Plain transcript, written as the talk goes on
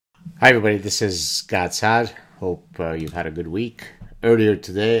Hi, everybody. This is SAAD. Hope you've had a good week. Earlier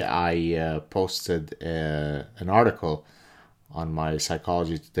today, I posted an article on my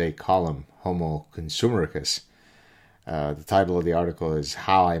Psychology Today column, Homo Consumericus. The title of the article is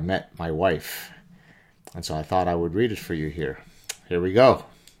How I Met My Wife. And so I thought I would read it for you here. Here we go.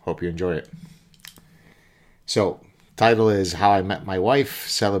 Hope you enjoy it. So, title is How I Met My Wife,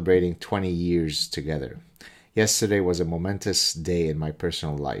 Celebrating 20 Years Together. Yesterday was a momentous day in my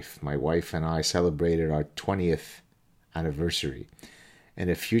personal life. My wife and I celebrated our 20th anniversary. In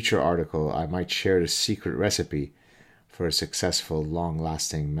a future article, I might share the secret recipe for a successful,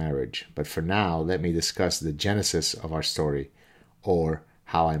 long-lasting marriage. But for now, let me discuss the genesis of our story, or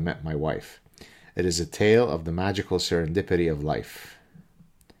how I met my wife. It is a tale of the magical serendipity of life.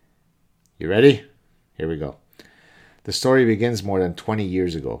 You ready? Here we go. The story begins more than 20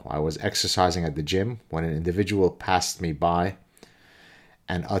 years ago. I was exercising at the gym when an individual passed me by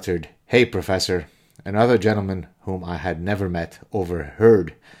and uttered, "Hey, Professor." Another gentleman whom I had never met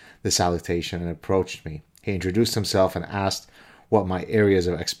overheard the salutation and approached me. He introduced himself and asked what my areas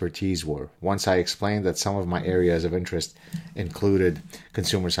of expertise were. Once I explained that some of my areas of interest included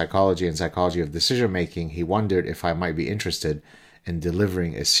consumer psychology and psychology of decision-making, he wondered if I might be interested in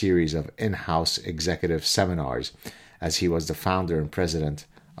delivering a series of in-house executive seminars, as he was the founder and president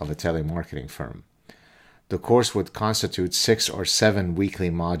of a telemarketing firm. The course would constitute 6 or 7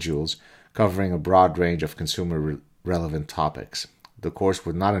 weekly modules covering a broad range of consumer-relevant topics. The course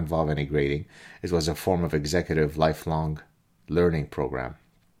would not involve any grading. It was a form of executive lifelong learning program.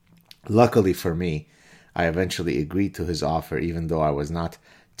 Luckily for me, I eventually agreed to his offer, even though I was not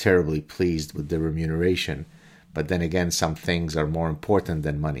terribly pleased with the remuneration. But then again, some things are more important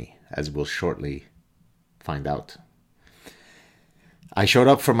than money, as we'll shortly find out. I showed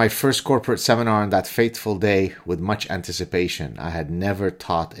up for my first corporate seminar on that fateful day with much anticipation. I had never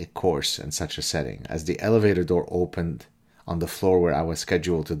taught a course in such a setting. As the elevator door opened on the floor where I was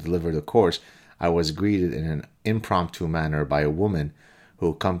scheduled to deliver the course, I was greeted in an impromptu manner by a woman who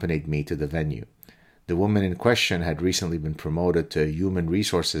accompanied me to the venue. The woman in question had recently been promoted to a human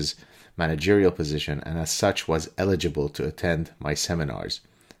resources managerial position and as such was eligible to attend my seminars.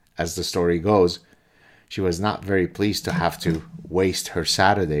 As the story goes, she was not very pleased to have to waste her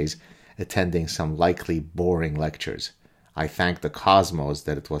Saturdays attending some likely boring lectures. I thank the cosmos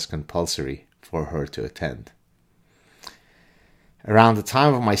that it was compulsory for her to attend. Around the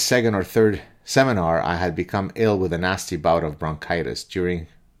time of my second or third seminar, I had become ill with a nasty bout of bronchitis. During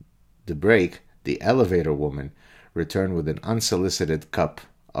the break, the elevator woman returned with an unsolicited cup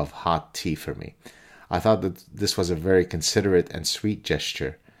of hot tea for me. I thought that this was a very considerate and sweet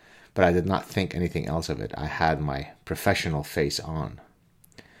gesture, but I did not think anything else of it. I had my professional face on.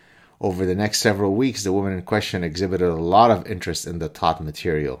 Over the next several weeks, the woman in question exhibited a lot of interest in the taught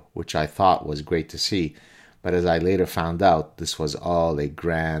material, which I thought was great to see, but as I later found out, this was all a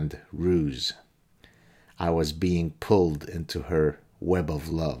grand ruse. I was being pulled into her web of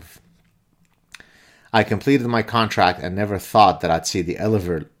love. I completed my contract and never thought that I'd see the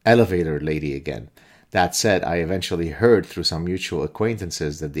elevator lady again. That said, I eventually heard through some mutual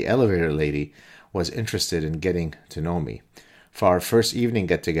acquaintances that the elevator lady was interested in getting to know me. For our first evening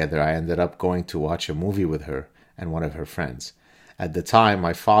get-together, I ended up going to watch a movie with her and one of her friends. At the time,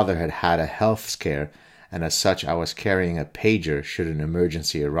 my father had had a health scare, and as such, I was carrying a pager should an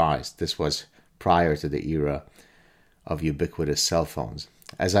emergency arise. This was prior to the era of ubiquitous cell phones.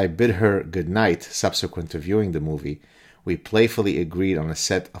 As I bid her good night subsequent to viewing the movie, we playfully agreed on a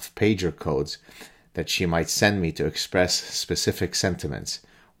set of pager codes that she might send me to express specific sentiments,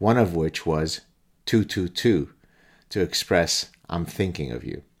 one of which was 222, to express, "I'm thinking of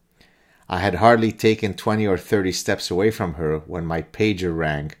you." I had hardly taken 20 or 30 steps away from her when my pager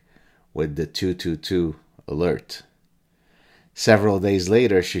rang with the 222 alert. Several days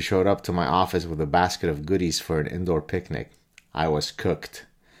later, she showed up to my office with a basket of goodies for an indoor picnic. I was cooked.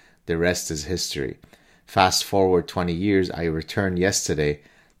 The rest is history. Fast forward 20 years, I returned yesterday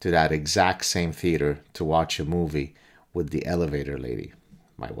to that exact same theater to watch a movie with the elevator lady,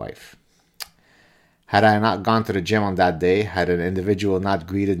 my wife. Had I not gone to the gym on that day, had an individual not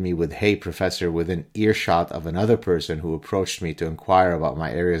greeted me with "Hey, Professor," within earshot of another person who approached me to inquire about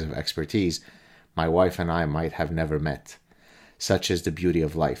my areas of expertise, my wife and I might have never met. Such is the beauty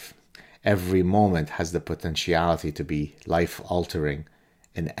of life. Every moment has the potentiality to be life-altering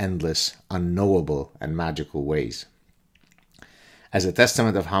in endless, unknowable, and magical ways. As a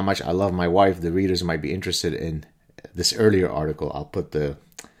testament of how much I love my wife, the readers might be interested in this earlier article.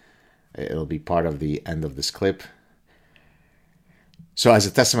 It'll be part of the end of this clip. So as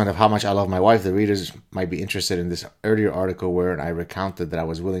a testament of how much I love my wife, the readers might be interested in this earlier article where I recounted that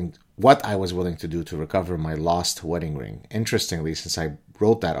what I was willing to do to recover my lost wedding ring. Interestingly, since I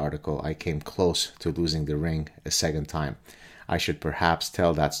wrote that article, I came close to losing the ring a second time. I should perhaps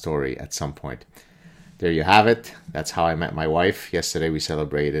tell that story at some point. There you have it. That's how I met my wife. Yesterday we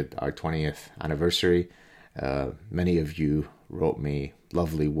celebrated our 20th anniversary. Many of you wrote me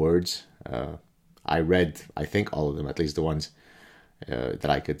lovely words. I read, I think, all of them, at least the ones that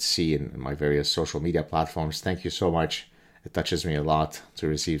I could see in my various social media platforms. Thank you so much. It touches me a lot to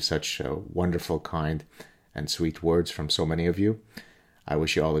receive such wonderful, kind, and sweet words from so many of you. I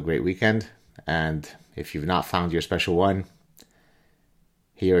wish you all a great weekend. And if you've not found your special one,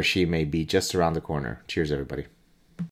 he or she may be just around the corner. Cheers, everybody.